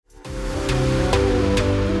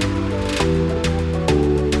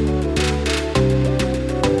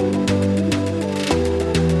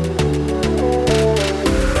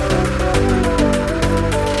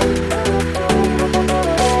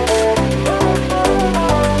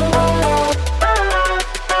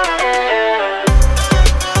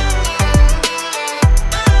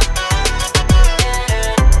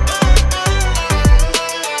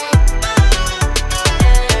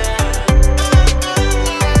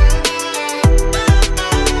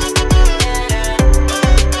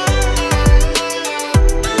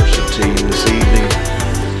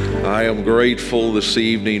grateful this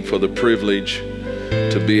evening for the privilege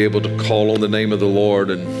to be able to call on the name of the Lord,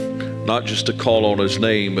 and not just to call on His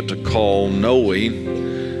name, but to call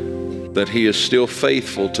knowing that He is still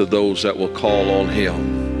faithful to those that will call on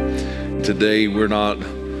Him. Today we're not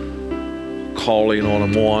calling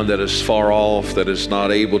on one that is far off, that is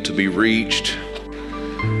not able to be reached,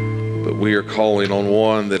 but we are calling on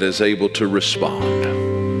one that is able to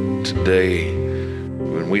respond. Today,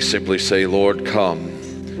 when we simply say, Lord, come,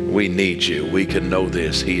 we need you, we can know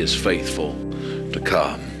this, He is faithful to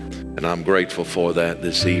come. And I'm grateful for that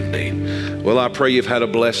this evening. Well, I pray you've had a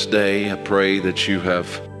blessed day. I pray that you have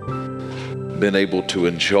been able to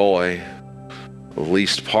enjoy at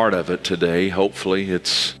least part of it today. Hopefully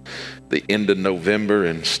it's the end of November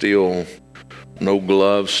and still no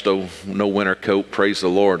gloves, no winter coat. Praise the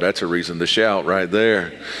Lord. That's a reason to shout right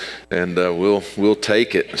there. And we'll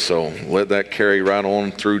take it. So let that carry right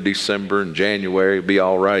on through December and January. Be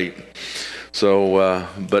all right. So,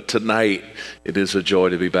 but tonight it is a joy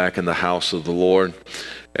to be back in the house of the Lord.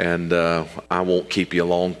 And I won't keep you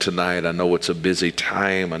long tonight. I know it's a busy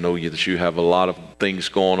time. I know that you have a lot of things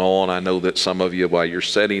going on. I know that some of you, while you're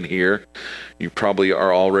sitting here, you probably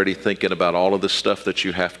are already thinking about all of the stuff that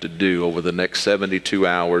you have to do over the next 72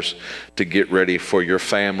 hours to get ready for your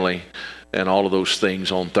family and all of those things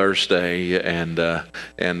on Thursday. And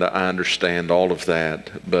I understand all of that.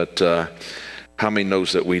 But how many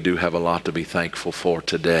knows that we do have a lot to be thankful for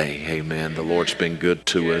today? Amen. The Lord's been good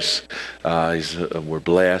to us. We're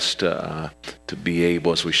blessed to be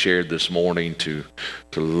able, as we shared this morning, to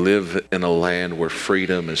live in a land where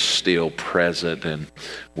freedom is still present, and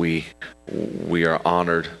we are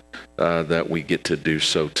honored that we get to do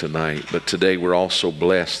so tonight. But today we're also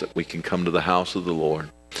blessed that we can come to the house of the Lord,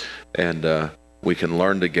 and we can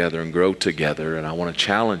learn together and grow together. And I want to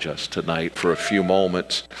challenge us tonight for a few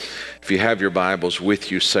moments. If you have your Bibles with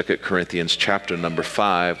you, 2 Corinthians chapter number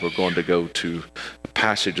 5, we're going to go to a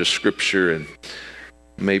passage of Scripture and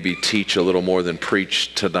maybe teach a little more than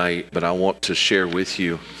preach tonight. But I want to share with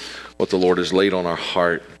you what the Lord has laid on our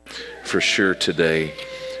heart for sure today.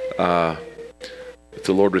 If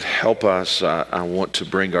the Lord would help us, I want to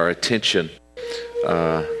bring our attention.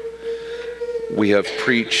 We have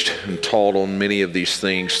preached and taught on many of these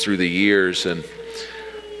things through the years, and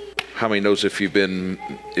how many knows if you've been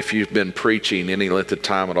preaching any length of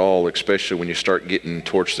time at all, especially when you start getting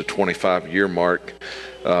towards the 25-year mark,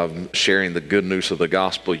 sharing the good news of the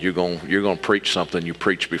gospel, you're going to preach something you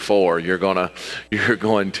preached before. You're going to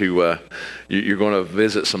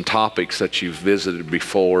visit some topics that you've visited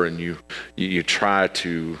before, and you try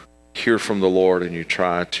to hear from the Lord, and you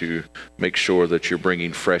try to make sure that you're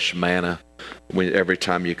bringing fresh manna every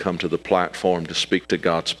time you come to the platform to speak to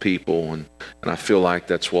God's people. And I feel like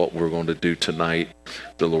that's what we're going to do tonight.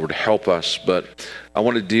 The Lord help us. But I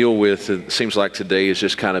want to deal with, it seems like today has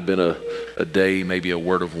just kind of been a day, maybe a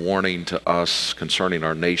word of warning to us concerning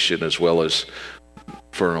our nation, as well as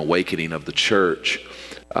for an awakening of the church.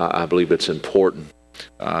 I believe it's important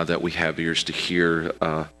that we have ears to hear.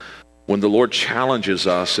 When the Lord challenges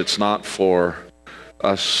us, it's not for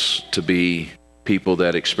us to be people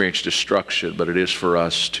that experience destruction, but it is for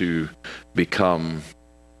us to become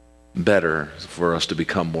better, for us to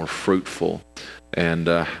become more fruitful. And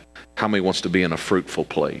how many wants to be in a fruitful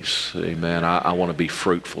place? Amen. I want to be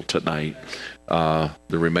fruitful tonight. The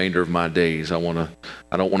remainder of my days, I don't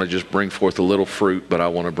want to just bring forth a little fruit, but I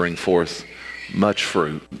want to bring forth much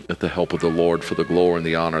fruit with the help of the Lord for the glory and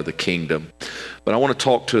the honor of the kingdom. But I want to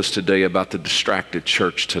talk to us today about the distracted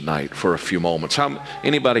church tonight for a few moments.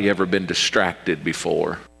 Anybody ever been distracted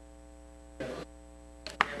before?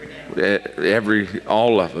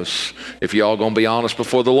 All of us. If y'all gonna be honest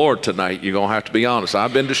before the Lord tonight, you're gonna have to be honest.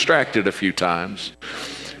 I've been distracted a few times,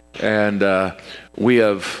 and we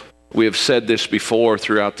have said this before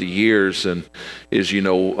throughout the years, and is, a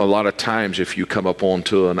lot of times if you come up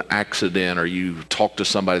onto an accident or you talk to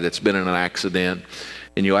somebody that's been in an accident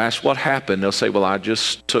and you ask what happened, they'll say, well, I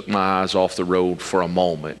just took my eyes off the road for a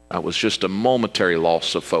moment. I was just a momentary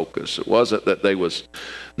loss of focus. It wasn't that they was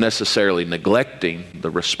necessarily neglecting the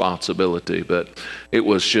responsibility, but it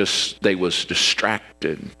was just they was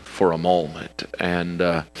distracted for a moment.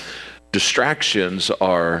 And distractions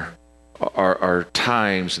are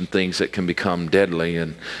times and things that can become deadly,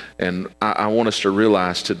 and I want us to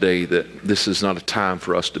realize today that this is not a time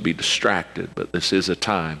for us to be distracted, but this is a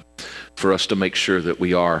time for us to make sure that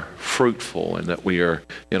we are fruitful and that we are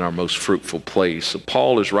in our most fruitful place. So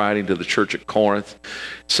Paul is writing to the church at Corinth,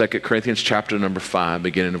 2 Corinthians chapter number 5,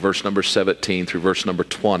 beginning in verse number 17 through verse number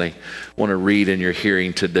 20. I want to read in your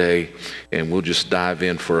hearing today, and we'll just dive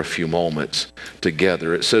in for a few moments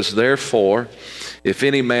together. It says, "Therefore, if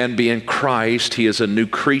any man be in Christ, he is a new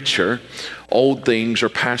creature. Old things are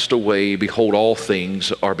passed away. Behold, all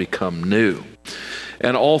things are become new.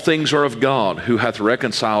 And all things are of God, who hath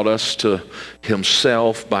reconciled us to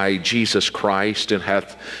himself by Jesus Christ, and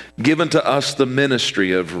hath given to us the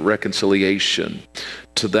ministry of reconciliation,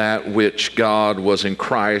 to that which God was in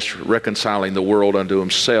Christ, reconciling the world unto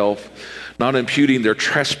himself, not imputing their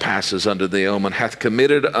trespasses unto them, and hath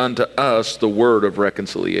committed unto us the word of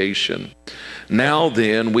reconciliation. Now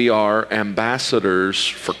then, we are ambassadors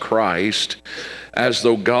for Christ, as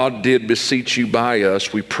though God did beseech you by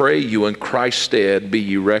us. We pray you in Christ's stead, be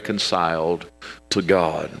ye reconciled to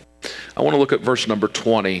God." I want to look at verse number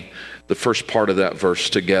 20, the first part of that verse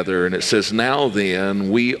together. And it says, "Now then,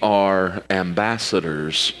 we are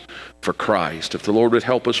ambassadors for Christ." If the Lord would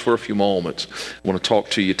help us for a few moments, I want to talk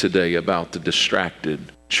to you today about the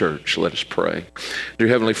distracted church. Let us pray. Dear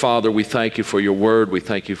Heavenly Father, we thank you for your word. We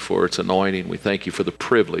thank you for its anointing. We thank you for the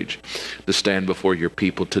privilege to stand before your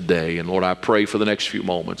people today. And Lord, I pray for the next few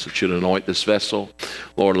moments that you'd anoint this vessel.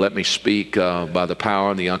 Lord, let me speak by the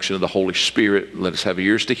power and the unction of the Holy Spirit. Let us have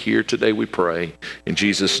ears to hear today, we pray. In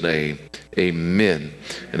Jesus' name, amen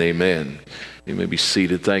and amen. You may be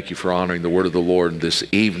seated. Thank you for honoring the word of the Lord this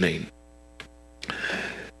evening.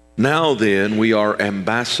 Now then, we are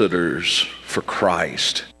ambassadors for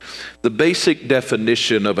Christ. The basic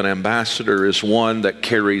definition of an ambassador is one that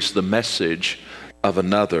carries the message of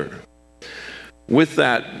another. With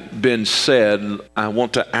that being said, I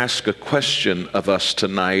want to ask a question of us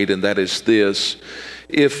tonight, and that is this.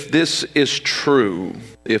 If this is true,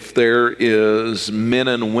 if there is men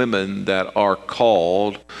and women that are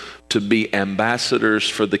called to be ambassadors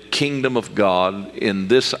for the kingdom of God in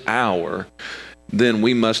this hour, then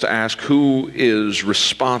we must ask, who is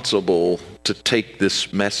responsible to take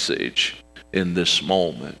this message in this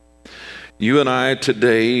moment? You and I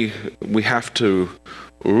today, we have to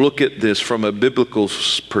look at this from a biblical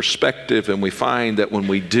perspective, and we find that when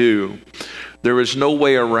we do, there is no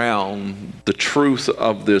way around the truth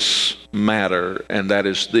of this matter, and that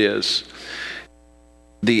is this.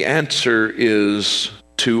 The answer is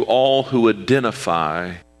to all who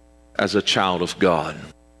identify as a child of God.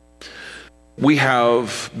 We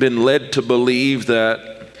have been led to believe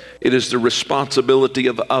that it is the responsibility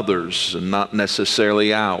of others and not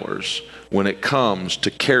necessarily ours when it comes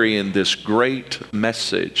to carrying this great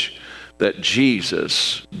message that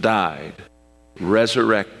Jesus died,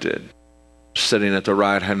 resurrected, sitting at the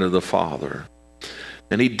right hand of the Father.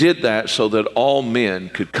 And he did that so that all men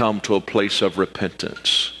could come to a place of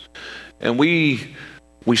repentance. And we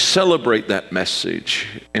celebrate that message,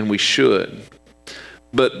 and we should.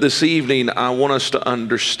 But this evening, I want us to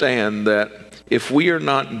understand that if we are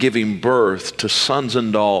not giving birth to sons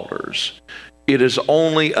and daughters, it is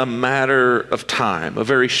only a matter of time, a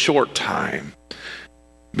very short time,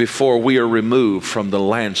 before we are removed from the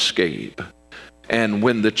landscape. And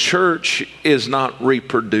when the church is not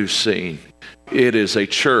reproducing, it is a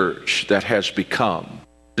church that has become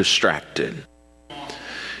distracted.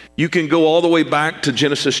 You can go all the way back to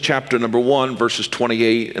Genesis chapter number 1, verses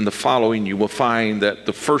 28 and the following. You will find that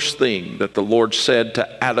the first thing that the Lord said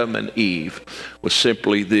to Adam and Eve was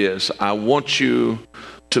simply this: I want you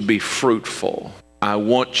to be fruitful. I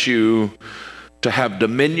want you to have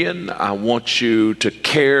dominion. I want you to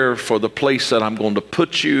care for the place that I'm going to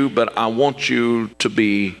put you, but I want you to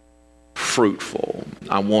be fruitful.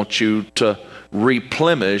 I want you to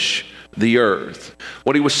replenish the earth.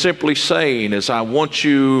 What he was simply saying is, I want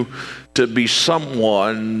you to be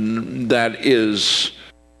someone that is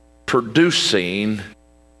producing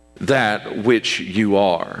that which you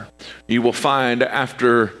are. You will find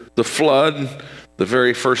after the flood, the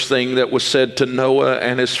very first thing that was said to Noah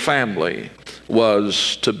and his family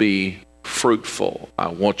was to be fruitful. I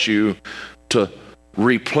want you to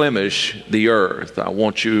replenish the earth. I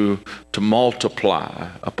want you to multiply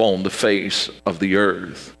upon the face of the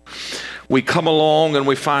earth. We come along and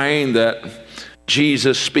we find that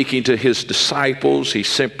Jesus, speaking to his disciples, he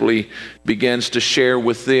simply begins to share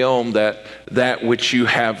with them that which you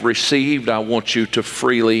have received, I want you to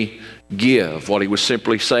freely give. What he was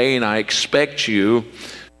simply saying, I expect you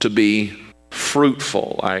to be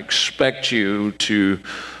fruitful. I expect you to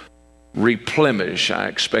replenish. I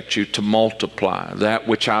expect you to multiply. That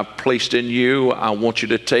which I've placed in you, I want you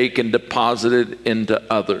to take and deposit it into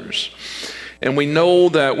others. And we know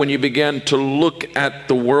that when you begin to look at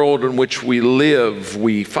the world in which we live,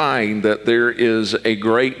 we find that there is a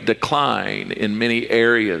great decline in many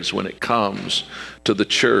areas when it comes to the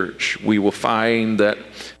church. We will find that,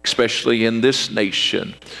 especially in this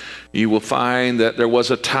nation, you will find that there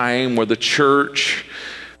was a time where the church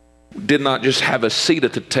did not just have a seat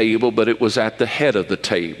at the table, but it was at the head of the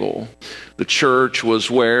table. The church was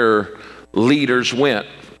where leaders went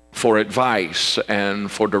for advice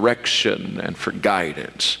and for direction and for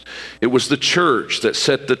guidance. It was the church that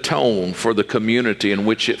set the tone for the community in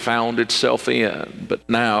which it found itself in. But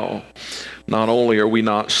now, not only are we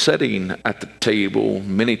not sitting at the table,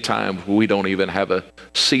 many times we don't even have a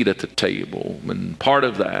seat at the table. And part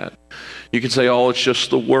of that, you can say, oh, it's just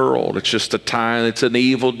the world. It's just a time, it's an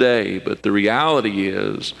evil day. But the reality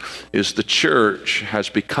is the church has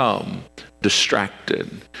become distracted.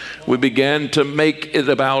 We began to make it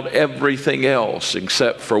about everything else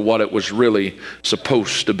except for what it was really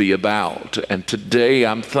supposed to be about. And today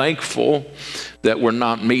I'm thankful that we're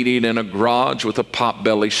not meeting in a garage with a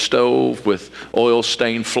potbelly stove with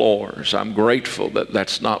oil-stained floors. I'm grateful that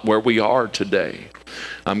that's not where we are today.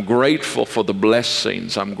 I'm grateful for the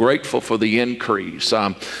blessings. I'm grateful for the increase.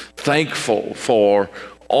 I'm thankful for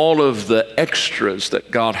all of the extras that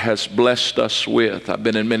God has blessed us with. I've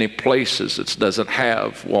been in many places that doesn't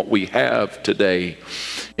have what we have today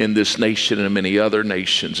in this nation and many other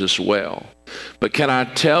nations as well. But can I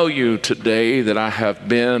tell you today that I have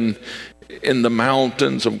been in the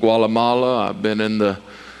mountains of Guatemala, I've been in the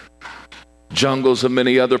jungles of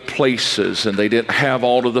many other places, and they didn't have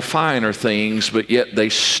all of the finer things, but yet they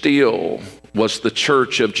still was the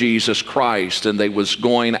church of Jesus Christ, and they was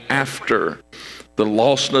going after the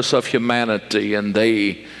lostness of humanity, and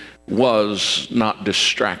they was not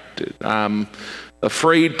distracted. I'm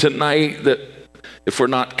afraid tonight that if we're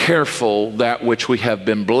not careful, that which we have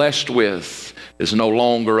been blessed with is no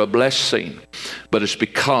longer a blessing, but it's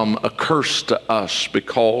become a curse to us,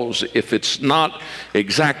 because if it's not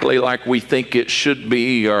exactly like we think it should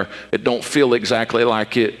be, or it don't feel exactly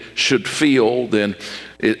like it should feel, then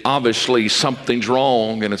obviously something's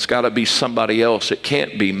wrong, and it's got to be somebody else. It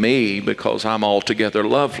can't be me, because I'm altogether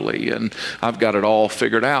lovely and I've got it all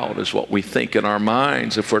figured out, is what we think in our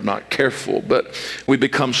minds if we're not careful. But we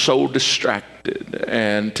become so distracted.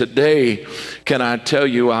 And today, can I tell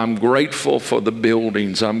you, I'm grateful for the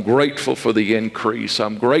buildings. I'm grateful for the increase.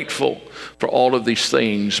 I'm grateful for all of these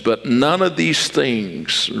things, but none of these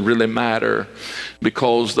things really matter,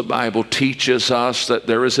 because the Bible teaches us that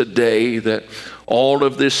there is a day that all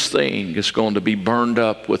of this thing is going to be burned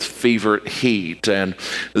up with fever heat. And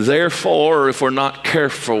therefore, if we're not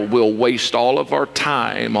careful, we'll waste all of our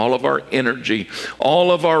time, all of our energy,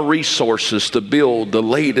 all of our resources to build the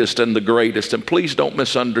latest and the greatest. And please don't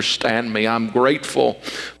misunderstand me. I'm grateful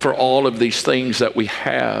for all of these things that we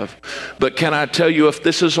have. But can I tell you, if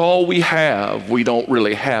this is all we have, we don't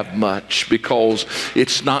really have much, because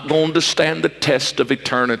it's not going to stand the test of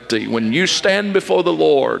eternity. When you stand before the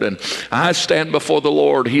Lord, and I stand before the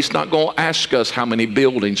Lord, He's not going to ask us how many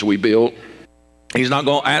buildings we built. He's not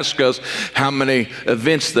going to ask us how many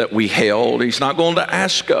events that we held. He's not going to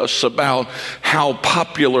ask us about how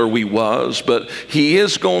popular we was, but He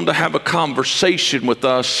is going to have a conversation with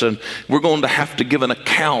us, and we're going to have to give an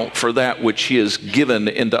account for that which He has given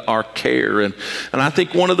into our care. And I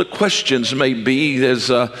think one of the questions may be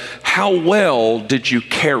is, how well did you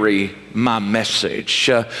carry my message?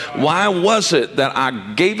 Why was it that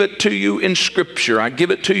I gave it to you in Scripture? I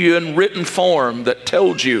give it to you in written form that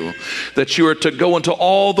tells you that you are to go into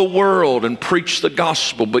all the world and preach the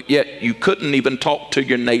gospel, but yet you couldn't even talk to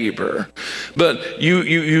your neighbor. But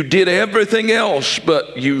you did everything else,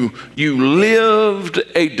 but you lived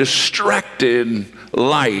a distracted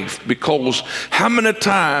life. Because how many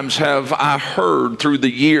times have I heard through the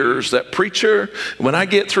years that, preacher, when I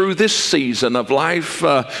get through this season of life,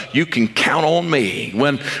 you can count on me.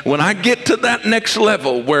 When I get to that next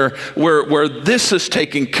level where this is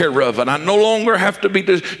taken care of and I no longer have to be,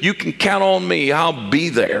 you can count on me. I'll be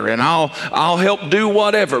there and I'll help do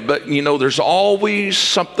whatever. But you know, there's always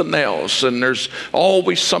something else, and there's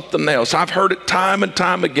always something else. I've heard it time and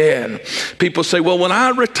time again. People say, well, when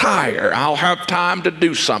I retire, I'll have time to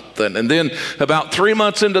do something. And then about 3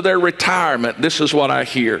 months into their retirement, this is what I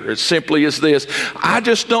hear. It simply is this: I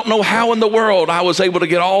just don't know how in the world I was able to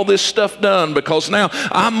get all this stuff done, because now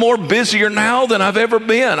I'm more busier now than I've ever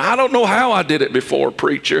been. I don't know how I did it before,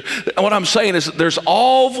 preacher. What I'm saying is that there's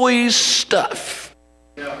always stuff.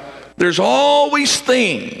 There's always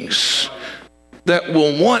things that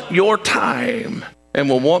will want your time and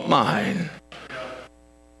will want mine.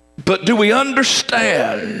 But do we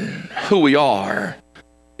understand who we are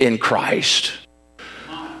in Christ.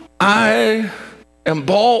 I am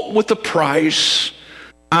bought with a price.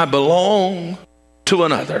 I belong to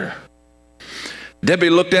another. Debbie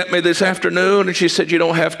looked at me this afternoon and she said, you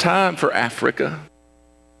don't have time for Africa.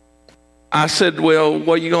 I said, well,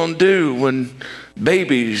 what are you going to do when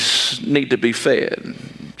babies need to be fed?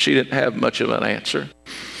 She didn't have much of an answer.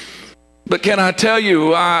 But can I tell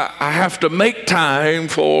you, I have to make time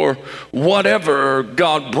for whatever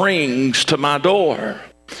God brings to my door.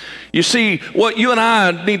 You see, what you and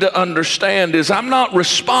I need to understand is I'm not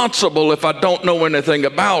responsible if I don't know anything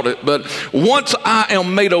about it. But once I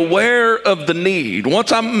am made aware of the need,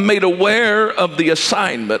 once I'm made aware of the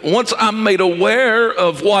assignment, once I'm made aware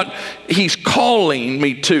of what He's calling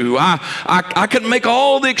me to, I can make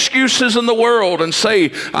all the excuses in the world and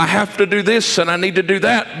say, I have to do this and I need to do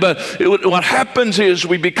that. But what happens is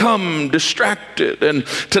we become distracted. And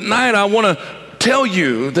tonight I want to tell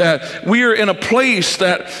you that we are in a place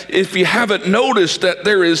that, if you haven't noticed, that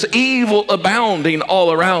there is evil abounding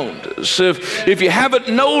all around us. If you haven't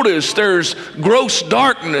noticed, there's gross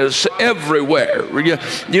darkness everywhere.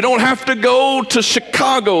 You don't have to go to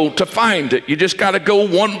Chicago to find it. You just got to go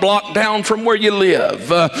one block down from where you live.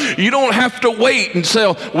 You don't have to wait and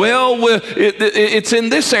say, well, it's in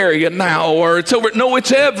this area now, or it's over. No,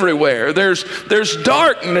 it's everywhere. There's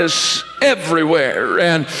darkness everywhere.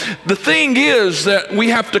 And the thing is that we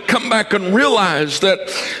have to come back and realize that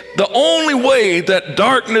the only way that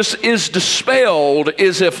darkness is dispelled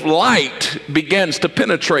is if light begins to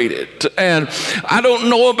penetrate it. And I don't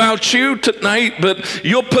know about you tonight, but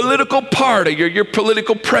your political party or your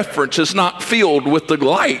political preference is not filled with the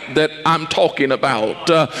light that I'm talking about.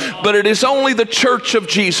 But it is only the church of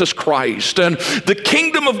Jesus Christ. And the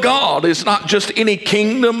kingdom of God is not just any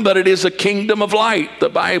kingdom, but it is a kingdom of light. The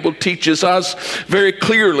Bible teaches us very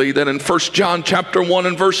clearly that in 1 John chapter 1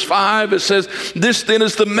 and verse 5, it says, this then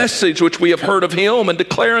is the message which we have heard of Him and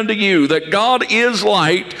declare unto you, that God is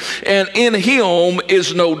light, and in Him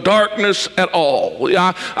is no darkness at all.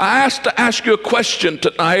 I asked to ask you a question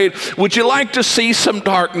tonight. Would you like to see some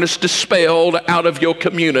darkness dispelled out of your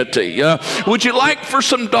community? Would you like for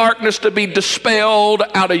some darkness to be dispelled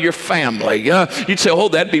out of your family? You'd say, oh,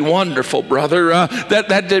 that'd be wonderful, brother.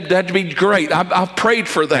 That'd be great. I've prayed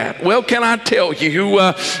for that. Well, can I tell you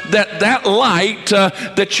that light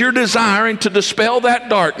that you're desiring to dispel that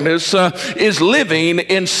darkness is living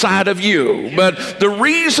inside of you. But the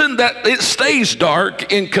reason that it stays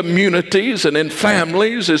dark in communities and in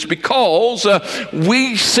families is because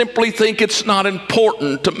we simply think it's not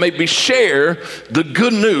important to maybe share the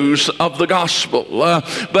good news of the gospel.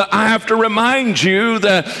 But I have to remind you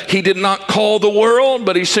that He did not call the world,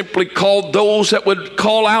 but He simply called those that would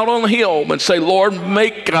call out on Him and say, Lord,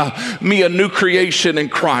 make me a new creation in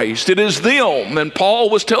Christ. It is them. And Paul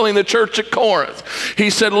was telling the church at Corinth, he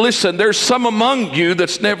said, listen, there's some among you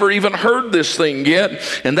that's never even heard this thing yet,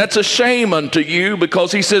 and that's a shame unto you,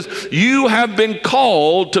 because he says, you have been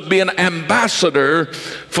called to be an ambassador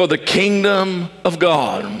for the kingdom of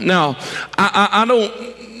God. Now, I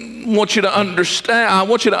don't want you to understand. I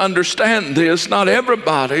want you to understand this. Not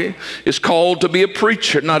everybody is called to be a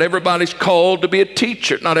preacher. Not everybody's called to be a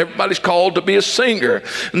teacher. Not everybody's called to be a singer.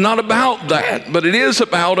 Not about that, but it is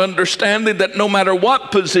about understanding that no matter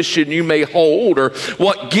what position you may hold or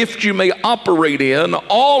what gift you may operate in,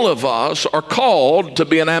 all of us are called to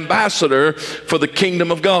be an ambassador for the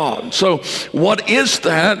kingdom of God. So what is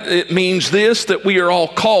that? It means this, that we are all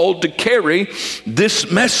called to carry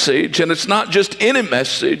this message, and it's not just any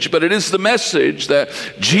message, but it is the message that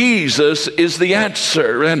Jesus is the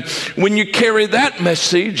answer. And when you carry that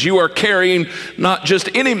message, you are carrying not just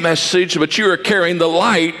any message, but you are carrying the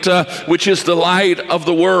light, which is the light of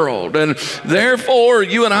the world. And therefore,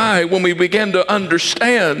 you and I, when we begin to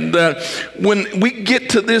understand that when we get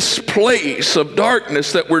to this place of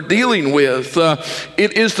darkness that we're dealing with,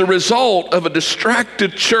 it is the result of a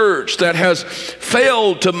distracted church that has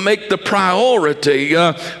failed to make the priority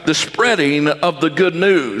the spreading of the good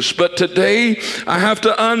news. But today, I have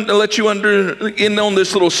to let you in on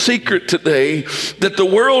this little secret today, that the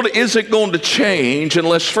world isn't going to change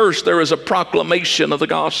unless first there is a proclamation of the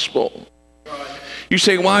gospel. You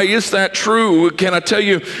say, why is that true? Can I tell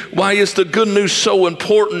you why is the good news so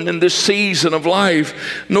important in this season of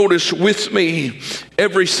life? Notice with me,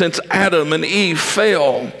 ever since Adam and Eve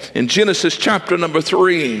fell in Genesis chapter number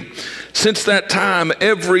 3, since that time,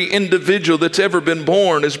 every individual that's ever been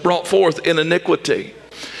born is brought forth in iniquity.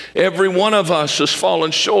 Every one of us has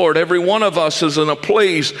fallen short. Every one of us is in a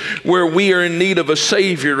place where we are in need of a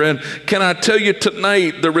Savior. And can I tell you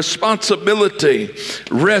tonight, the responsibility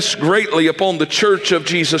rests greatly upon the church of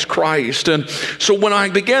Jesus Christ. And so when I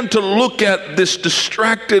began to look at this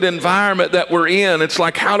distracted environment that we're in, it's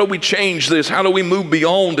like, how do we change this? How do we move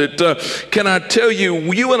beyond it? Can I tell you,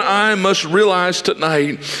 you and I must realize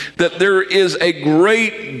tonight that there is a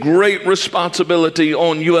great, great responsibility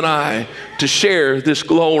on you and I to share this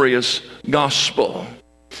glorious gospel.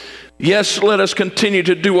 Yes, let us continue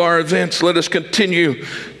to do our events. Let us continue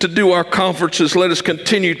to do our conferences. Let us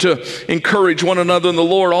continue to encourage one another in the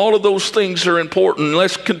Lord. All of those things are important.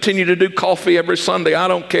 Let's continue to do coffee every Sunday. I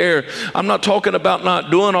don't care. I'm not talking about not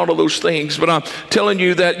doing all of those things, but I'm telling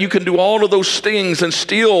you that you can do all of those things and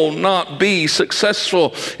still not be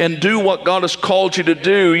successful and do what God has called you to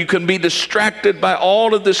do. You can be distracted by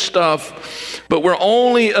all of this stuff, but we're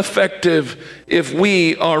only effective if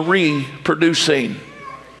we are reproducing.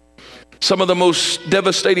 Some of the most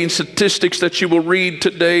devastating statistics that you will read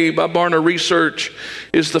today by Barna Research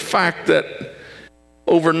is the fact that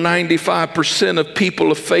over 95% of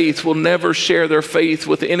people of faith will never share their faith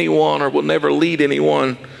with anyone or will never lead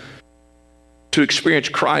anyone to experience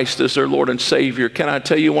Christ as their Lord and Savior. Can I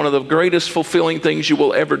tell you, one of the greatest fulfilling things you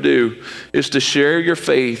will ever do is to share your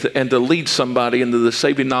faith and to lead somebody into the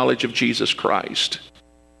saving knowledge of Jesus Christ.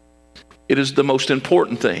 It is the most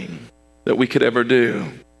important thing that we could ever do.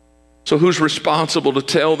 So who's responsible to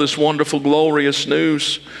tell this wonderful, glorious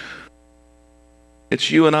news? It's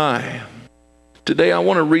you and I. Today I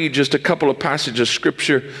want to read just a couple of passages of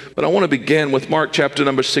Scripture, but I want to begin with Mark chapter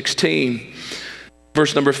number 16,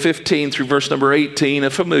 verse number 15 through verse number 18, a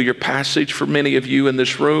familiar passage for many of you in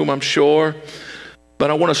this room, I'm sure. But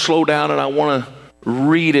I want to slow down and I want to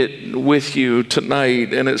read it with you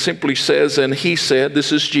tonight. And it simply says, and he said,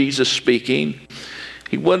 this is Jesus speaking,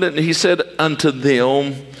 he said unto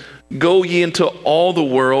them, go ye into all the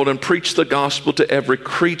world and preach the gospel to every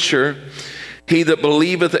creature. He that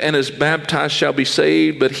believeth and is baptized shall be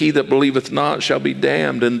saved, but he that believeth not shall be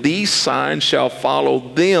damned. And these signs shall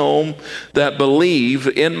follow them that believe.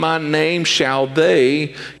 In my name shall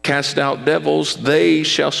they cast out devils. They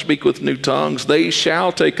shall speak with new tongues. They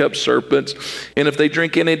shall take up serpents. And if they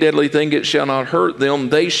drink any deadly thing, it shall not hurt them.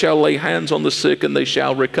 They shall lay hands on the sick and they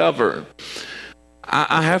shall recover.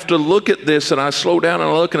 I have to look at this and I slow down and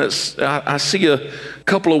I look and I see a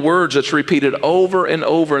couple of words that's repeated over and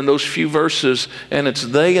over in those few verses, and it's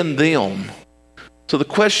they and them. So the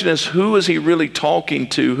question is, who is he really talking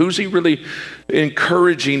to? Who's he really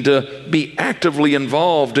encouraging to be actively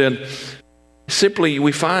involved? And simply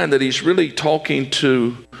we find that he's really talking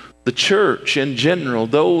to the church in general,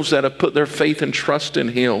 those that have put their faith and trust in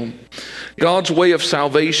him. God's way of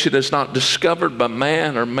salvation is not discovered by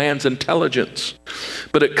man or man's intelligence,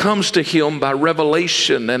 but it comes to him by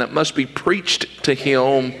revelation, and it must be preached to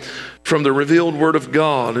him from the revealed word of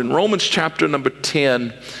God. In Romans chapter number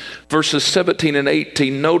 10, verses 17 and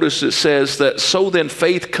 18, notice it says that, so then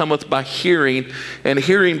faith cometh by hearing, and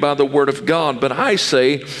hearing by the word of God. But I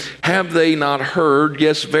say, have they not heard?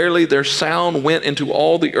 Yes, verily their sound went into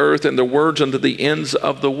all the earth, and their words unto the ends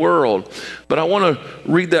of the world. But I want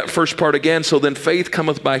to read that first part again. So then faith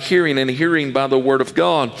cometh by hearing, and hearing by the word of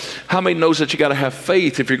God. How many knows that you got to have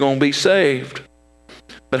faith if you're going to be saved?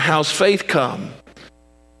 But how's faith come?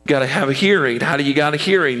 Got to have a hearing. How do you got a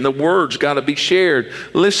hearing? The word's got to be shared.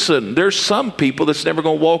 Listen, there's some people that's never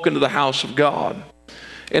going to walk into the house of God,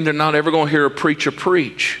 and they're not ever going to hear a preacher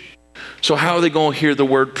preach. So how are they going to hear the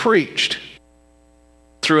word preached?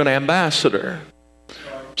 Through an ambassador.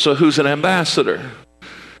 So who's an ambassador?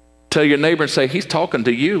 Tell your neighbor and say, he's talking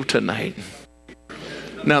to you tonight.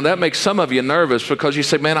 Now that makes some of you nervous because you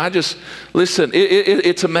say, man, listen,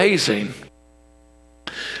 it's amazing.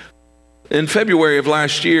 In February of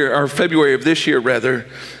this year rather,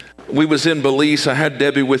 we was in Belize. I had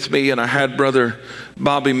Debbie with me, and I had Brother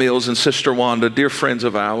Bobby Mills and Sister Wanda, dear friends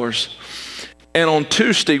of ours. And on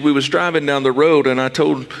Tuesday, we was driving down the road, and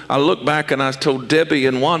I looked back and I told Debbie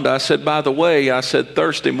and Wanda, I said, by the way, I said,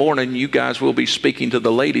 Thursday morning, you guys will be speaking to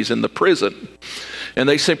the ladies in the prison. And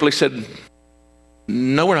they simply said,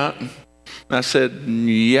 no, we're not. I said,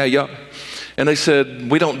 yeah. And they said,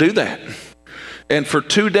 we don't do that. And for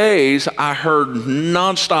 2 days, I heard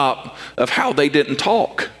nonstop of how they didn't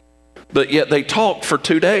talk, but yet they talked for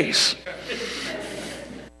 2 days.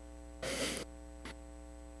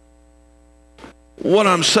 What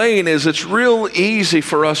I'm saying is it's real easy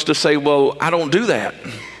for us to say, well, I don't do that.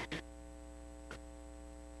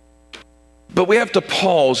 But we have to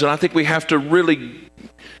pause, and I think we have to really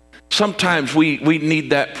Sometimes we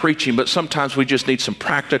need that preaching, but sometimes we just need some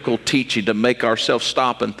practical teaching to make ourselves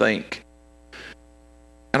stop and think.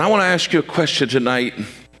 And I want to ask you a question tonight.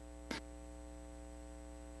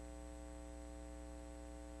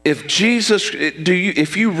 If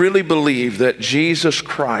you really believe that Jesus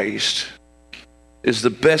Christ is the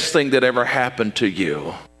best thing that ever happened to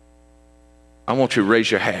you, I want you to raise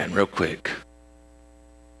your hand real quick.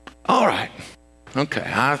 All right. Okay,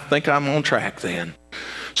 I think I'm on track then.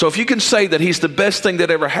 So if you can say that he's the best thing that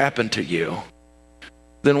ever happened to you,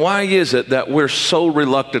 then why is it that we're so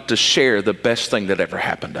reluctant to share the best thing that ever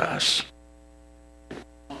happened to us?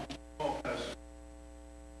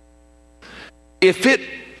 If it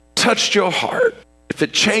touched your heart, if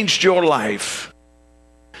it changed your life,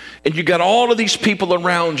 and you got all of these people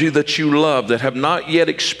around you that you love that have not yet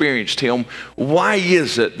experienced him, why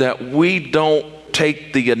is it that we don't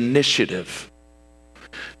take the initiative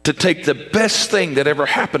to take the best thing that ever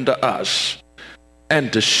happened to us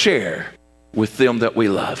and to share with them that we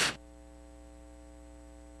love?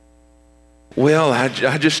 Well,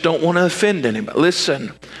 I just don't want to offend anybody.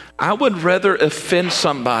 Listen, I would rather offend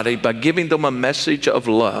somebody by giving them a message of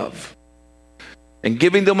love and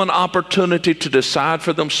giving them an opportunity to decide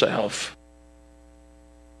for themselves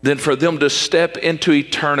than for them to step into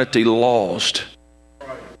eternity lost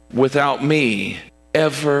without me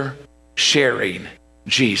ever sharing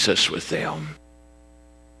Jesus with them.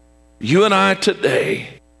 You and I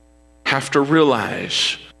today have to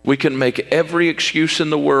realize we can make every excuse in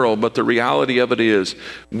the world, but the reality of it is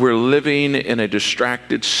we're living in a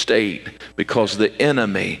distracted state because the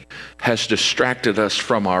enemy has distracted us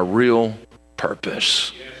from our real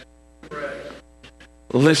purpose.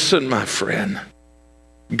 Listen, my friend,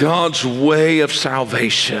 God's way of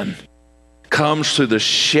salvation comes through the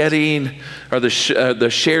shedding or the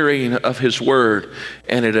sharing of his word,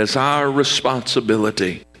 and it is our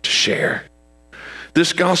responsibility to share.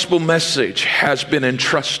 This gospel message has been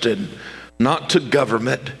entrusted not to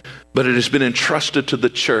government, but it has been entrusted to the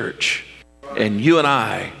church, and you and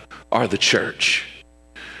I are the church.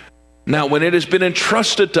 Now, when it has been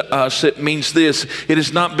entrusted to us, it means this: it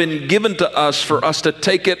has not been given to us for us to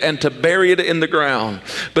take it and to bury it in the ground,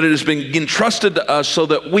 but it has been entrusted to us so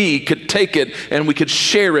that we could take it and we could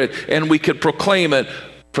share it and we could proclaim it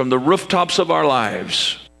from the rooftops of our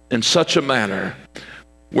lives in such a manner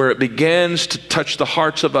where it begins to touch the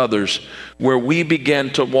hearts of others, where we begin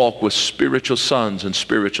to walk with spiritual sons and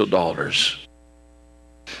spiritual daughters.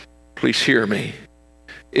 Please hear me.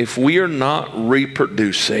 If we are not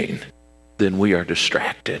reproducing, then we are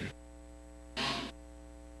distracted.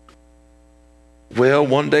 Well,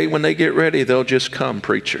 one day when they get ready, they'll just come,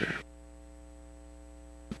 preacher.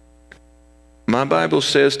 My Bible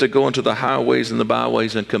says to go into the highways and the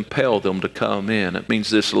byways and compel them to come in. It means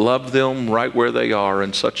this: love them right where they are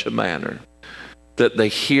in such a manner that they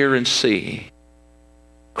hear and see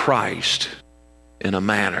Christ in a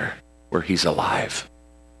manner where he's alive.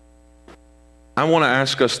 I want to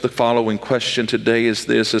ask us the following question today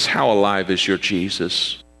is how alive is your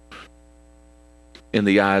Jesus in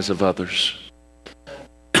the eyes of others?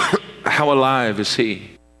 How alive is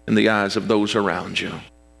he in the eyes of those around you?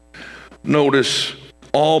 Notice,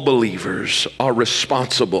 all believers are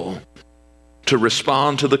responsible to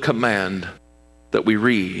respond to the command that we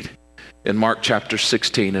read in Mark chapter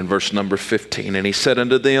 16 and verse number 15. And he said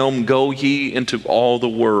unto them, go ye into all the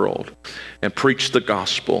world and preach the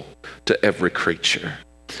gospel to every creature.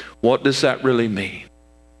 What does that really mean?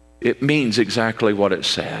 It means exactly what it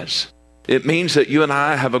says. It means that you and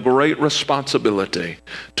I have a great responsibility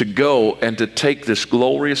to go and to take this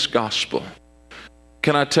glorious gospel.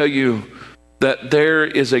 Can I tell you that there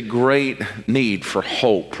is a great need for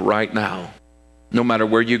hope right now, no matter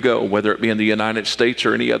where you go, whether it be in the United States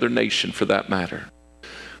or any other nation for that matter.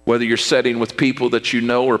 Whether you're sitting with people that you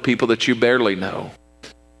know or people that you barely know,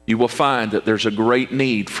 you will find that there's a great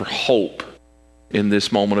need for hope in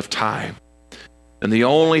this moment of time. And the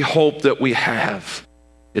only hope that we have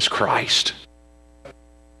is Christ.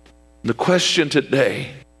 The question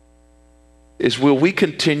today is, will we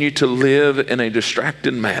continue to live in a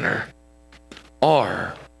distracted manner,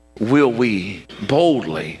 or will we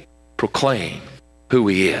boldly proclaim who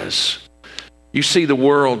he is? You see, the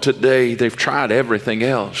world today, they've tried everything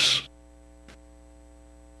else,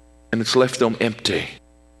 and it's left them empty.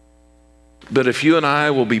 But if you and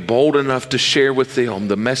I will be bold enough to share with them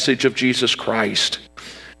the message of Jesus Christ,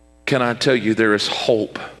 can I tell you there is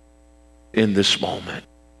hope in this moment?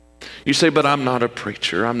 You say, but I'm not a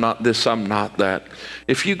preacher. I'm not this, I'm not that.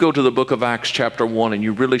 If you go to the book of Acts chapter 1 and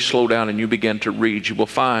you really slow down and you begin to read, you will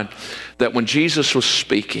find that when Jesus was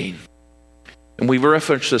speaking, And we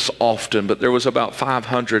reference this often, but there was about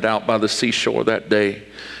 500 out by the seashore that day.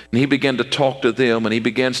 And he began to talk to them, and he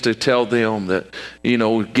begins to tell them that,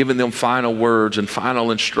 giving them final words and final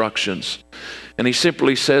instructions. And he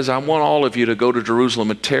simply says, I want all of you to go to Jerusalem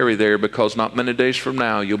and tarry there, because not many days from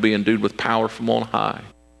now you'll be endued with power from on high.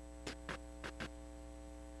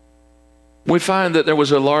 We find that there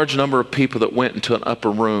was a large number of people that went into an upper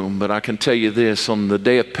room, but I can tell you this, on the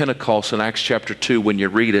day of Pentecost in Acts chapter 2, when you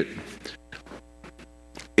read it,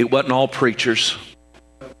 it wasn't all preachers,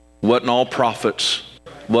 wasn't all prophets,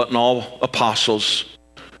 wasn't all apostles,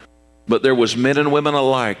 but there was men and women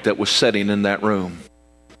alike that was sitting in that room.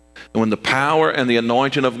 And when the power and the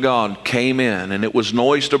anointing of God came in, and it was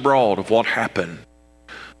noised abroad of what happened,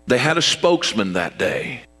 they had a spokesman that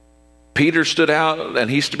day. Peter stood out, and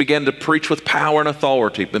he began to preach with power and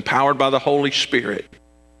authority, empowered by the Holy Spirit.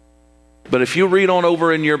 But if you read on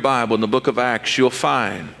over in your Bible, in the book of Acts, you'll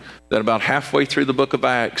find that about halfway through the book of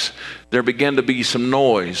Acts, there began to be some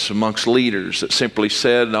noise amongst leaders that simply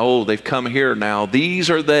said, oh, they've come here now. These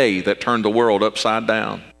are they that turned the world upside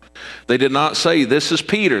down. They did not say, this is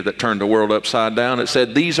Peter that turned the world upside down. It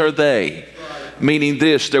said, these are they. Meaning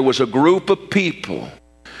this, there was a group of people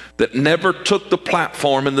that never took the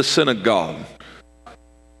platform in the synagogue,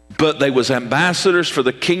 but they was ambassadors for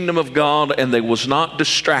the kingdom of God, and they was not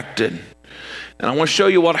distracted. And I want to show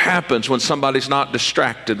you what happens when somebody's not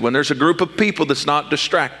distracted. When there's a group of people that's not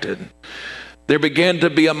distracted, there began to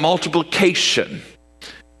be a multiplication.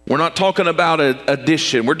 We're not talking about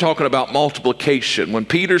addition. We're talking about multiplication. When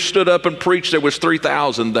Peter stood up and preached, there was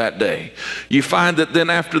 3,000 that day. You find that then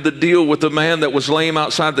after the deal with the man that was lame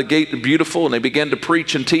outside the gate, beautiful, and they began to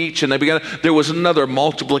preach and teach, and there was another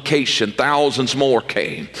multiplication. Thousands more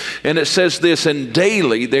came. And it says this, and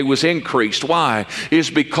daily there was increased. Why? Is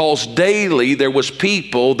because daily there was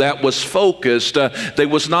people that was focused. They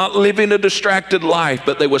was not living a distracted life,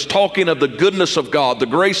 but they was talking of the goodness of God, the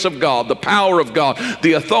grace of God, the power of God,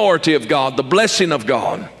 the authority of God, the blessing of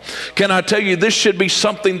God. Can I tell you, this should be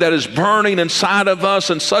something that is burning inside of us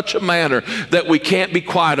in such a manner that we can't be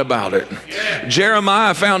quiet about it. Yeah.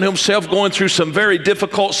 Jeremiah found himself going through some very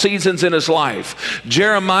difficult seasons in his life.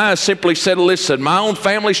 Jeremiah simply said, listen, my own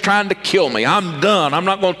family's trying to kill me. I'm done. I'm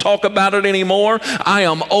not going to talk about it anymore. I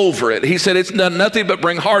am over it. He said, it's done nothing but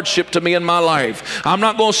bring hardship to me in my life. I'm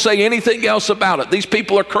not going to say anything else about it. These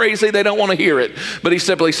people are crazy. They don't want to hear it. But he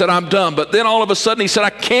simply said, I'm done. But then all of a sudden he said, I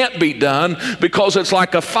can't be done, because it's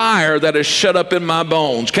like a fire that is shut up in my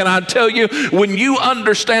bones. Can I tell you, when you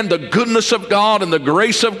understand the goodness of God and the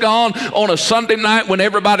grace of God on a Sunday night when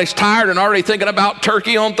everybody's tired and already thinking about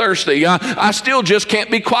turkey on Thursday, I still just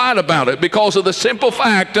can't be quiet about it, because of the simple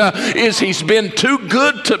fact is he's been too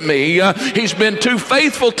good to me. He's been too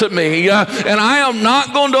faithful to me, and I am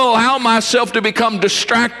not going to allow myself to become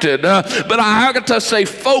distracted, but I got to stay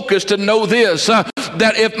focused and know this,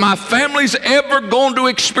 that if my family's ever going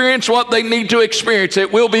to experience what they need to experience,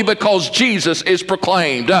 it will be because Jesus is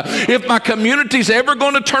proclaimed. If my community's ever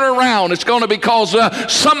going to turn around, it's going to be because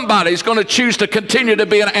somebody's going to choose to continue to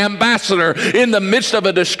be an ambassador in the midst of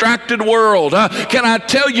a distracted world. Can I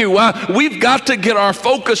tell you, we've got to get our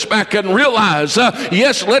focus back and realize,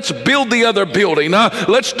 yes, let's build the other building.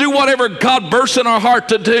 Let's do whatever God bursts in our heart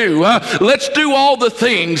to do. Let's do all the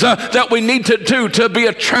things that we need to do to be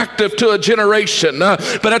attractive to a generation.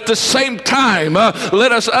 But at the same time,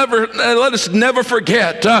 let us never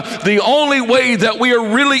forget the only way that we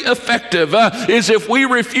are really effective is if we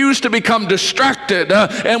refuse to become distracted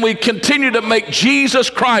and we continue to make Jesus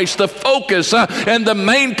Christ the focus and the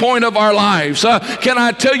main point of our lives. Can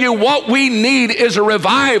I tell you, what we need is a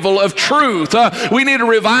revival of truth. We need a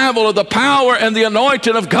revival of the power and the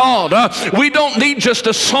anointing of God. We don't need just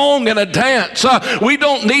a song and a dance. We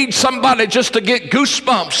don't need somebody just to get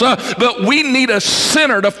goosebumps, but we need a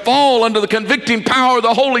sinner to fall under the convicting power of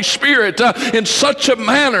the Holy Spirit in such a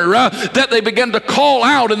manner that they begin to call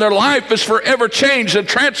out and their life is forever changed and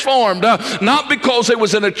transformed, not because they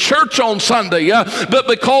was in a church on Sunday, but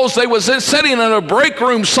because they was sitting in a break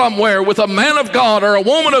room somewhere with a man of God or a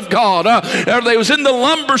woman of God, or they was in the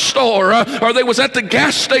lumber store, or they was at the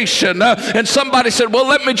gas station, and somebody said, well,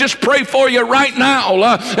 let me just pray for you right now,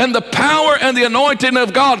 and the power and the anointing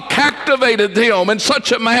of God captivated them in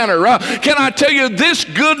such a manner. Can I tell you, this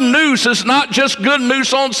good news is not just good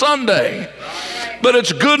news on Sunday, but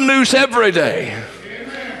it's good news every day.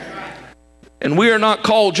 And we are not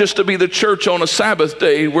called just to be the church on a Sabbath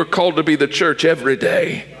day. We're called to be the church every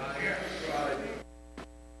day.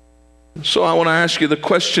 So I want to ask you the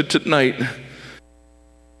question tonight.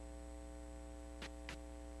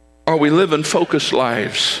 Are we living focused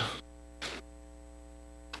lives?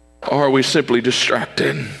 Or are we simply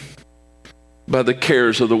distracted? by the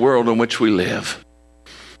cares of the world in which we live.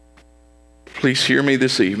 Please hear me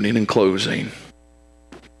this evening in closing.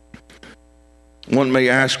 One may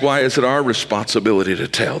ask, why is it our responsibility to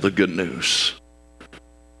tell the good news?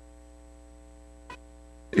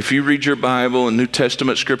 If you read your Bible and New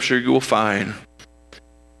Testament scripture, you will find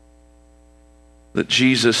that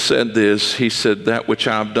Jesus said this. He said, that which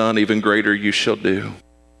I've done, even greater you shall do.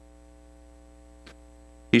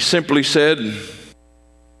 He simply said,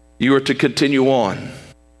 you are to continue on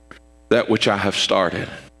that which I have started.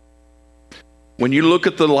 When you look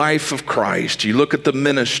at the life of Christ, you look at the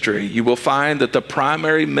ministry, you will find that the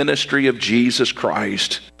primary ministry of Jesus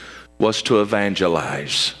Christ was to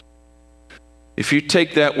evangelize. If you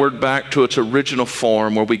take that word back to its original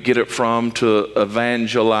form, where we get it from, to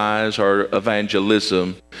evangelize or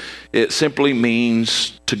evangelism, it simply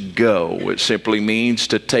means to go. It simply means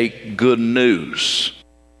to take good news.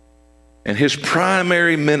 And his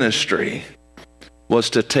primary ministry was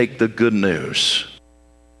to take the good news.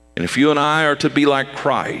 And if you and I are to be like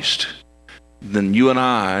Christ, then you and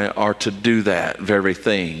I are to do that very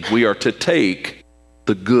thing. We are to take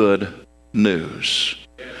the good news.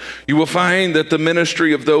 You will find that the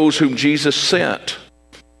ministry of those whom Jesus sent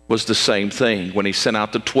was the same thing. When he sent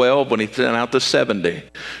out the 12, when he sent out the 70,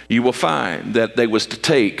 you will find that they was to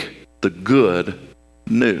take the good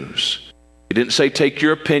news. He didn't say take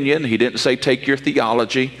your opinion. He didn't say take your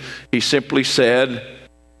theology. He simply said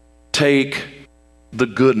take the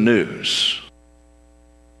good news.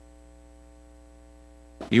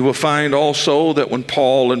 You will find also that when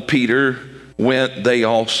Paul and Peter went, they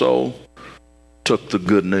also took the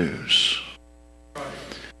good news.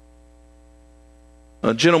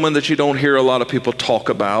 A gentleman that you don't hear a lot of people talk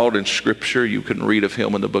about in Scripture, you can read of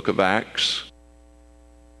him in the book of Acts,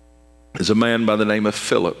 is a man by the name of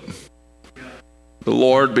Philip. The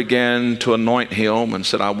Lord began to anoint him and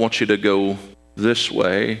said, I want you to go this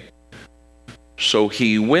way. So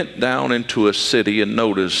he went down into a city, and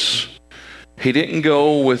notice, he didn't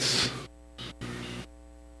go with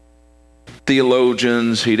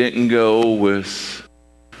theologians. He didn't go with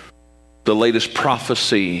the latest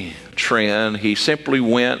prophecy trend. He simply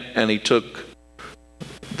went and he took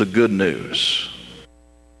the good news.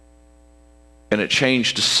 And it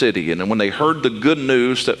changed the city. And when they heard the good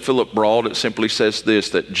news that Philip brought, it simply says this,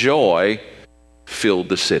 that joy filled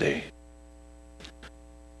the city.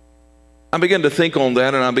 I began to think on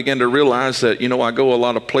that, and I began to realize that, I go a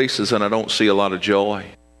lot of places and I don't see a lot of joy.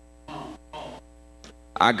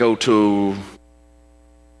 I go to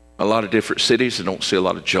a lot of different cities and don't see a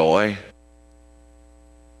lot of joy.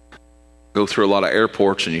 Go through a lot of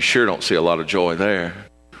airports and you sure don't see a lot of joy there.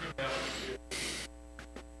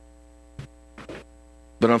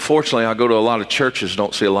 But unfortunately, I go to a lot of churches and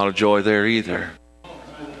don't see a lot of joy there either.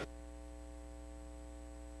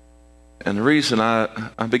 And the reason I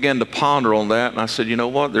began to ponder on that, and I said, you know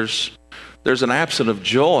what, there's an absence of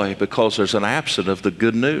joy because there's an absence of the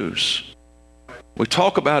good news. We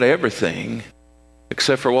talk about everything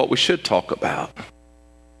except for what we should talk about.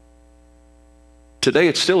 Today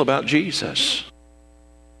it's still about Jesus.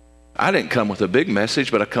 I didn't come with a big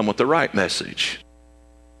message, but I come with the right message.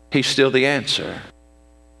 He's still the answer.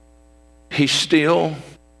 He's still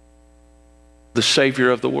the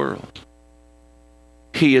Savior of the world.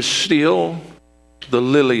 He is still the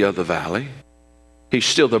lily of the valley. He's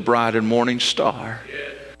still the bright and morning star.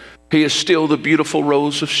 He is still the beautiful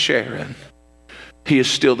rose of Sharon. He is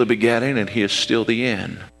still the beginning and he is still the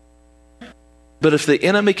end. But if the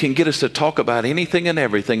enemy can get us to talk about anything and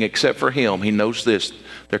everything except for him, he knows this,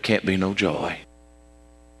 there can't be no joy.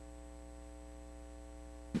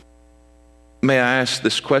 May I ask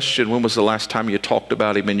this question? When was the last time you talked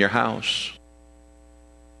about him in your house?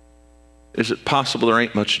 Is it possible there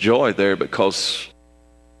ain't much joy there because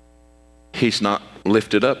he's not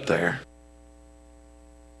lifted up there?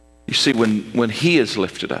 You see, when he is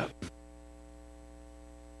lifted up,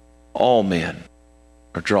 all men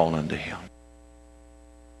are drawn unto him.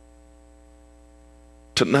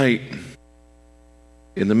 Tonight,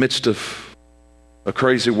 in the midst of a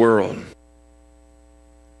crazy world,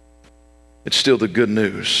 it's still the good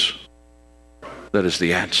news that is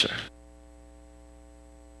the answer.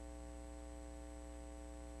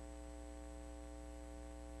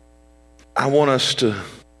 I want us to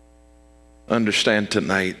understand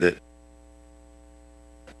tonight that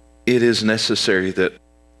it is necessary that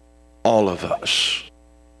all of us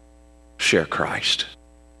share Christ.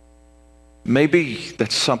 Maybe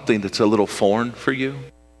that's something that's a little foreign for you.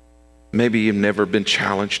 Maybe you've never been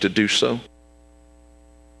challenged to do so.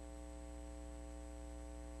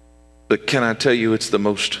 But can I tell you, it's the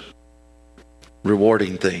most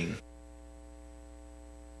rewarding thing.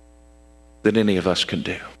 than any of us can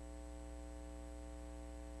do.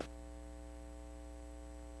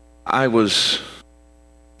 I was,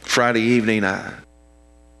 Friday evening, I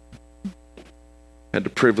had the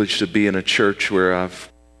privilege to be in a church where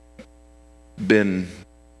I've been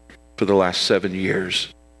for the last 7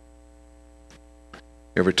 years.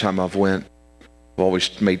 Every time I've went, I've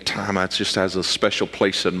always made time. It just has a special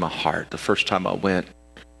place in my heart. The first time I went,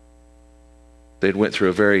 they'd went through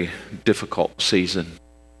a very difficult season.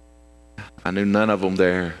 I knew none of them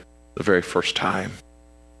there the very first time.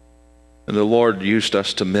 And the Lord used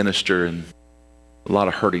us to minister, and a lot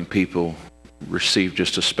of hurting people received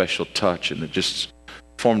just a special touch, and it just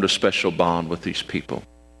formed a special bond with these people.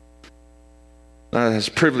 I was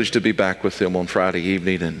privileged to be back with them on Friday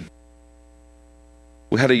evening, and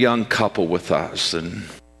we had a young couple with us, and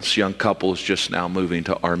this young couple is just now moving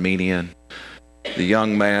to Armenia. The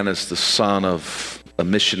young man is the son of a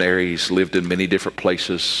missionary. He's lived in many different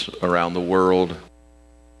places around the world.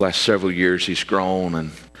 Last several years he's grown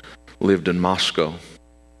and lived in Moscow.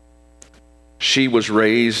 She was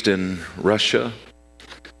raised in Russia.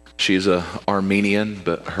 She's an Armenian,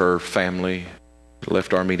 but her family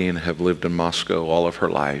left Armenia and have lived in Moscow all of her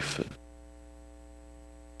life.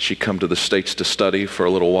 She come to the States to study for a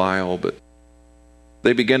little while, but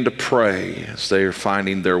they begin to pray as they are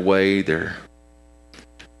finding their way. They're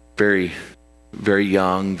very, very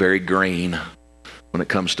young, very green when it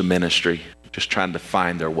comes to ministry, just trying to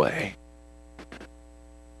find their way.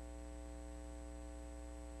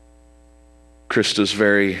 Krista's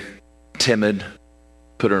very timid.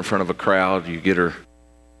 Put her in front of a crowd, you get her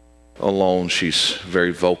alone, she's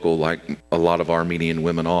very vocal, like a lot of Armenian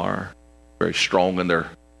women are. Very strong in their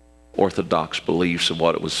orthodox beliefs and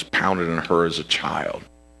what it was pounded in her as a child.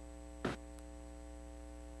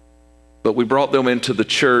 But we brought them into the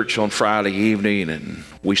church on Friday evening, and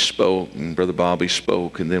we spoke, and Brother Bobby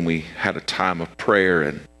spoke, and then we had a time of prayer,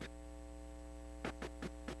 and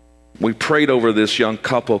we prayed over this young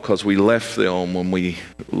couple because we left them. When we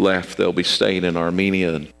left, they'll be staying in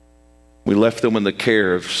Armenia, and we left them in the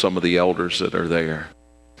care of some of the elders that are there.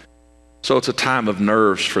 So it's a time of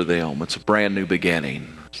nerves for them. It's a brand new beginning.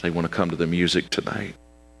 They want to come to the music tonight.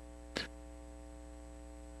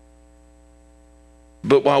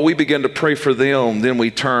 But while we began to pray for them, then we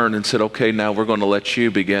turned and said, okay, now we're going to let you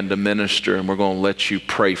begin to minister, and we're going to let you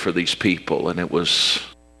pray for these people. And it was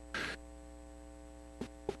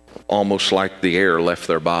almost like the air left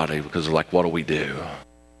their body, because they're like, what do we do?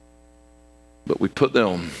 But we put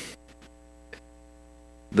them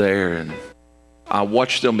there, and I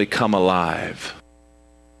watched them become alive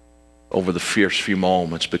over the first few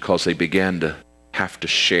moments, because they began to have to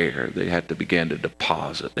share. They had to begin to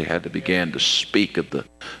deposit. They had to begin to speak of the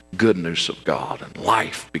goodness of God, and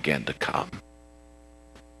life began to come.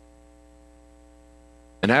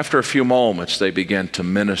 And after a few moments, they began to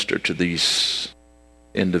minister to these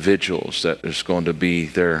individuals that is going to be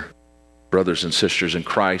their brothers and sisters in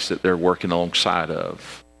Christ that they're working alongside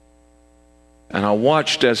of. And I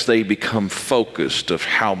watched as they become focused of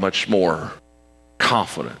how much more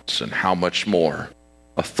confidence and how much more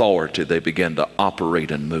authority they begin to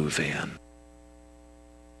operate and move in.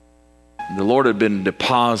 The Lord had been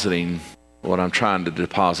depositing what I'm trying to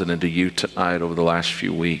deposit into you tonight over the last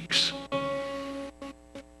few weeks.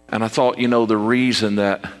 And I thought, the reason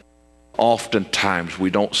that oftentimes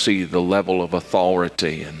we don't see the level of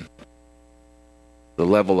authority and the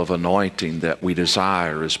level of anointing that we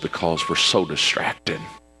desire is because we're so distracted.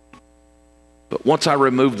 But once I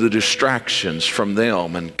removed the distractions from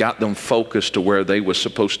them and got them focused to where they were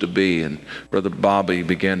supposed to be, and Brother Bobby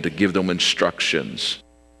began to give them instructions,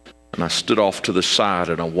 and I stood off to the side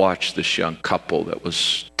and I watched this young couple that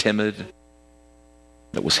was timid,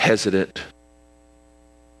 that was hesitant,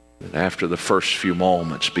 and after the first few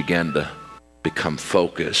moments began to become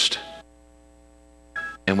focused.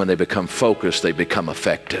 And when they become focused, they become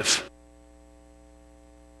effective.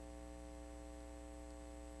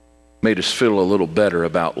 Made us feel a little better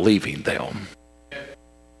about leaving them.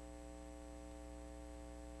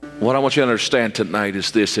 What I want you to understand tonight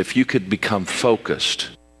is this: if you could become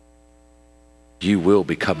focused, you will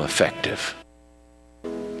become effective.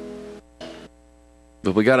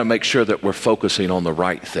 But we got to make sure that we're focusing on the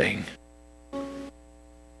right thing.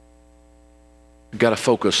 We've got to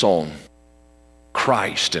focus on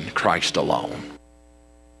Christ and Christ alone.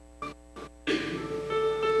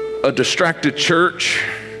 A distracted church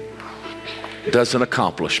doesn't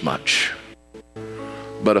accomplish much,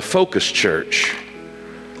 but a focused church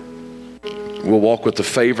will walk with the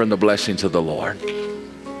favor and the blessings of the Lord.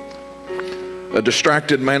 A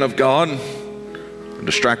distracted man of God, a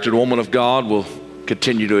distracted woman of God will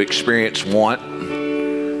continue to experience want,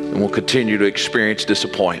 and we'll continue to experience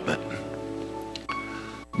disappointment.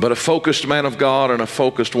 But a focused man of God and a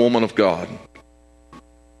focused woman of God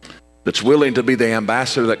that's willing to be the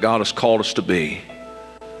ambassador that God has called us to be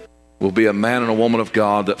will be a man and a woman of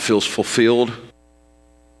God that feels fulfilled,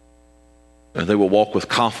 and they will walk with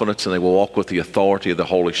confidence and they will walk with the authority of the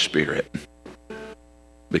Holy Spirit,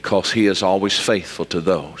 because He is always faithful to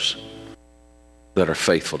those that are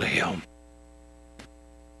faithful to Him.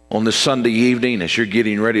 On this Sunday evening, as you're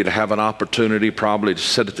getting ready to have an opportunity probably to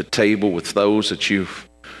sit at the table with those that you've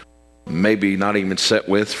maybe not even sat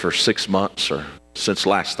with for 6 months or since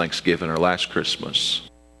last Thanksgiving or last Christmas,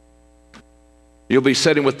 you'll be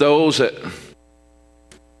sitting with those that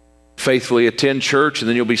faithfully attend church, and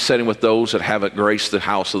then you'll be sitting with those that haven't graced the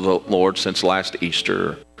house of the Lord since last Easter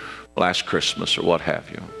or last Christmas or what have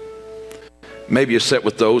you. Maybe you sit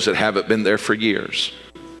with those that haven't been there for years.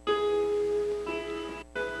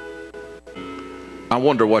 I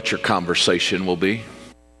wonder what your conversation will be.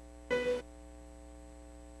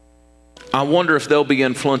 I wonder if they'll be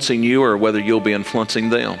influencing you or whether you'll be influencing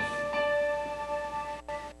them.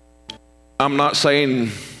 I'm not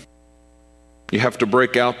saying you have to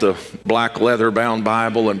break out the black leather-bound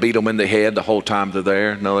Bible and beat them in the head the whole time they're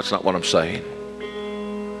there. No, that's not what I'm saying.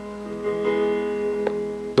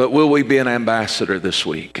 But will we be an ambassador this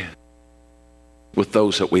week with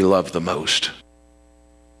those that we love the most?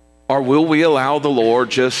 Or will we allow the Lord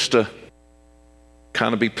just to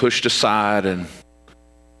kind of be pushed aside and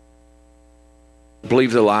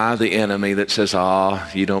believe the lie of the enemy that says,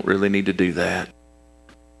 you don't really need to do that?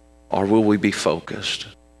 Or will we be focused?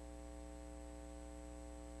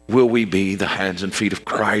 Will we be the hands and feet of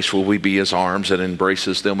Christ? Will we be His arms that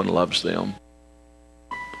embraces them and loves them?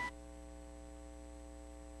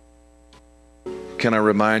 Can I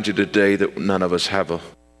remind you today that none of us have a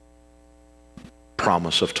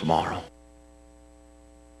promise of tomorrow?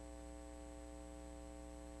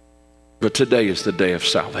 But today is the day of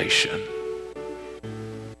salvation.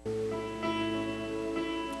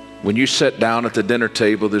 When you sit down at the dinner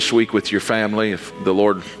table this week with your family, if the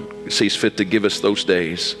Lord sees fit to give us those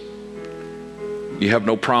days, you have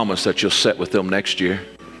no promise that you'll sit with them next year.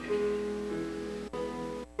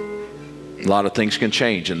 A lot of things can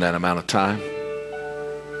change in that amount of time.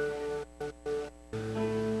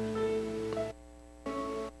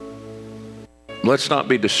 Let's not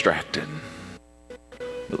be distracted.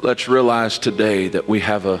 But let's realize today that we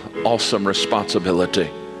have an awesome responsibility,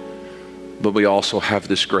 but we also have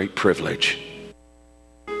this great privilege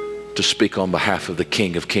to speak on behalf of the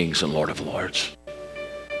King of Kings and Lord of Lords.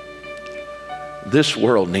 This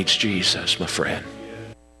world needs Jesus, my friend.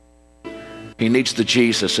 He needs the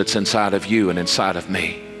Jesus that's inside of you and inside of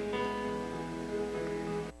me.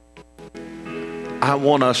 I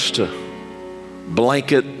want us to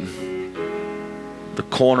blanket the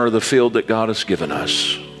corner of the field that God has given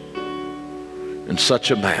us in such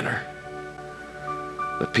a manner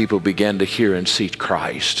that people begin to hear and see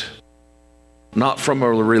Christ, not from a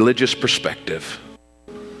religious perspective,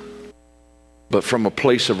 but from a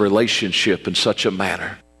place of relationship in such a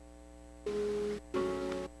manner.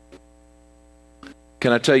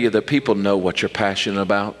 Can I tell you that people know what you're passionate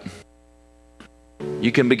about?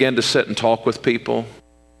 You can begin to sit and talk with people,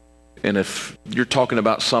 and if you're talking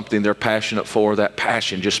about something they're passionate for, that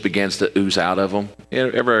passion just begins to ooze out of them.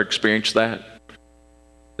 You ever experienced that?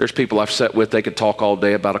 There's people I've sat with, they can talk all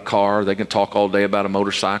day about a car, they can talk all day about a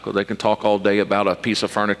motorcycle, they can talk all day about a piece of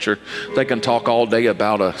furniture, they can talk all day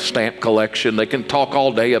about a stamp collection, they can talk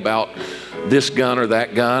all day about this gun or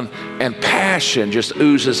that gun, and passion just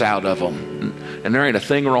oozes out of them. And there ain't a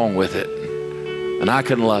thing wrong with it. And I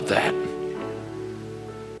can love that.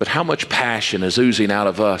 But how much passion is oozing out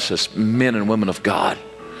of us as men and women of God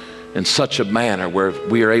in such a manner where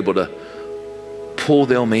we are able to pull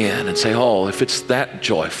them in and say, oh, if it's that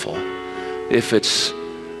joyful, if it's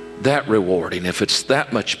that rewarding, if it's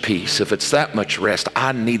that much peace, if it's that much rest,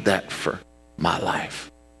 I need that for my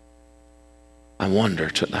life. I wonder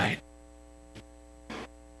tonight,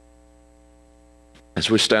 as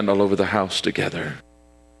we stand all over the house together,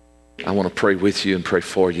 I want to pray with you and pray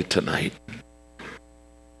for you tonight.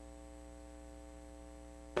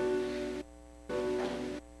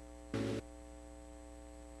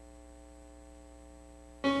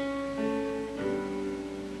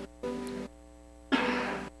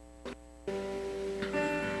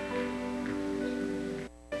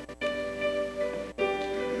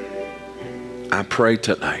 I pray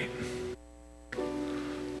tonight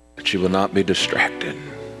that you will not be distracted.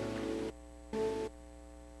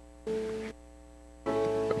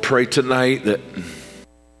 I pray tonight that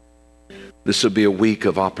this will be a week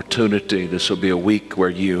of opportunity. This will be a week where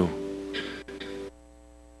you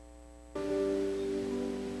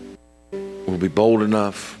We'll be bold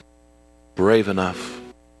enough, brave enough,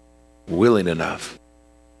 willing enough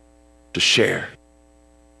to share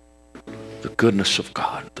the goodness of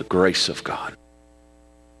God, the grace of God.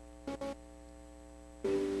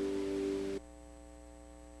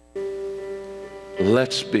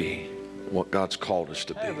 Let's be what God's called us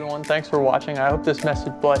to be. Hey everyone, thanks for watching. I hope this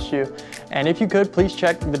message blessed you. And if you could, please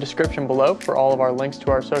check the description below for all of our links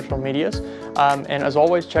to our social medias. And as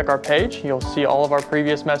always, check our page. You'll see all of our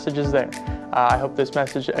previous messages there. I hope this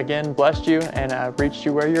message again blessed you and reached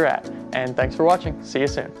you where you're at. And thanks for watching. See you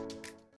soon.